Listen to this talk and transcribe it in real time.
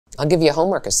I'll give you a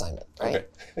homework assignment, right?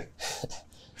 Okay.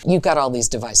 You've got all these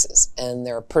devices, and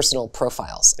there are personal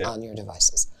profiles on your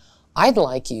devices. I'd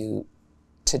like you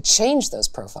to change those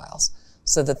profiles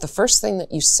so that the first thing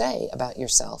that you say about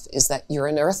yourself is that you're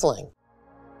an earthling.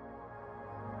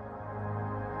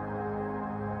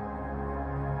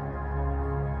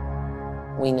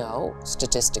 We know,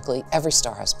 statistically, every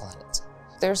star has planets.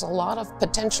 There's a lot of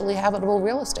potentially habitable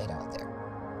real estate out there.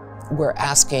 We're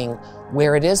asking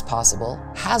where it is possible,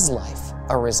 has life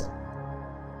arisen?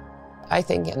 I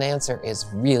think an answer is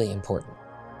really important.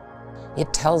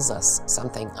 It tells us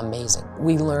something amazing.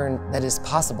 We learn that it's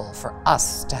possible for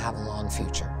us to have a long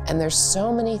future. And there's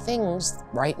so many things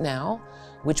right now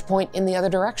which point in the other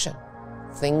direction.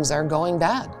 Things are going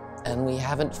bad, and we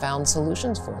haven't found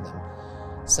solutions for them.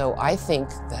 So I think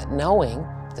that knowing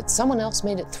that someone else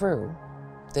made it through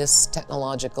this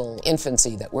technological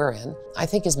infancy that we're in, I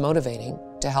think is motivating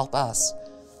to help us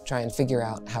try and figure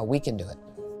out how we can do it.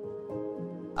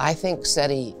 I think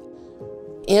SETI,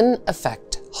 in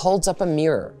effect, holds up a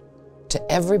mirror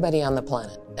to everybody on the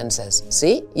planet and says,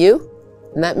 see, you,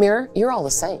 in that mirror, you're all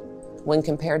the same when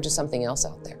compared to something else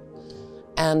out there.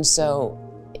 And so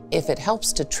if it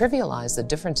helps to trivialize the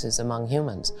differences among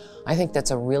humans, I think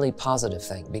that's a really positive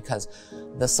thing, because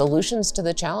the solutions to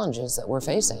the challenges that we're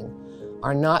facing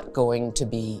are not going to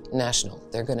be national.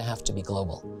 They're going to have to be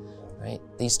global, right?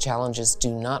 These challenges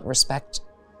do not respect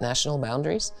national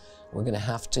boundaries. We're going to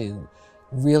have to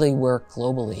really work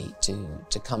globally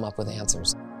to come up with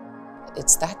answers.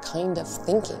 It's that kind of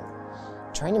thinking,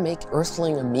 trying to make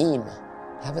Earthling a meme,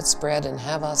 have it spread and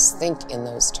have us think in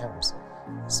those terms,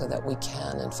 so that we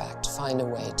can, in fact, find a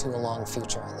way to a long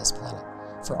future on this planet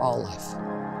for all life.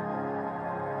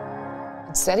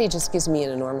 SETI just gives me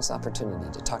an enormous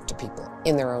opportunity to talk to people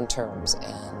in their own terms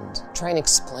and try and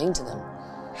explain to them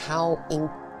how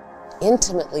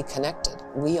intimately connected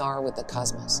we are with the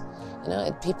cosmos. You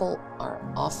know, people are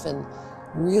often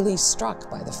really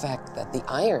struck by the fact that the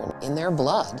iron in their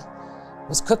blood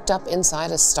was cooked up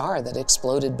inside a star that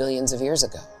exploded billions of years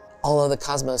ago. Although the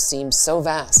cosmos seems so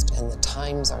vast and the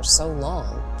times are so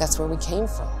long, that's where we came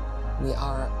from. We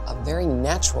are a very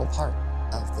natural part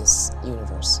of this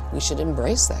universe. We should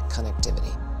embrace that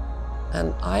connectivity.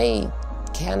 And I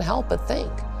can't help but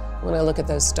think, when I look at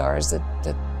those stars,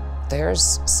 that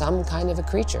there's some kind of a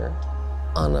creature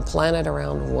on a planet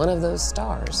around one of those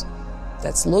stars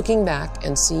that's looking back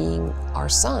and seeing our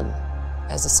sun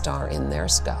as a star in their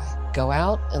sky. Go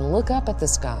out and look up at the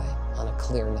sky on a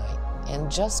clear night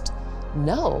and just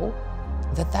know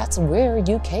that that's where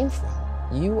you came from.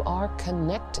 You are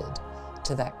connected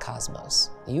to that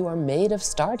cosmos. You are made of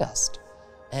stardust,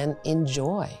 and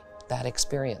enjoy that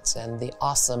experience and the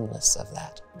awesomeness of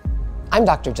that. I'm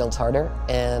Dr. Jill Tarter,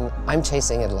 and I'm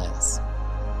chasing Atlantis.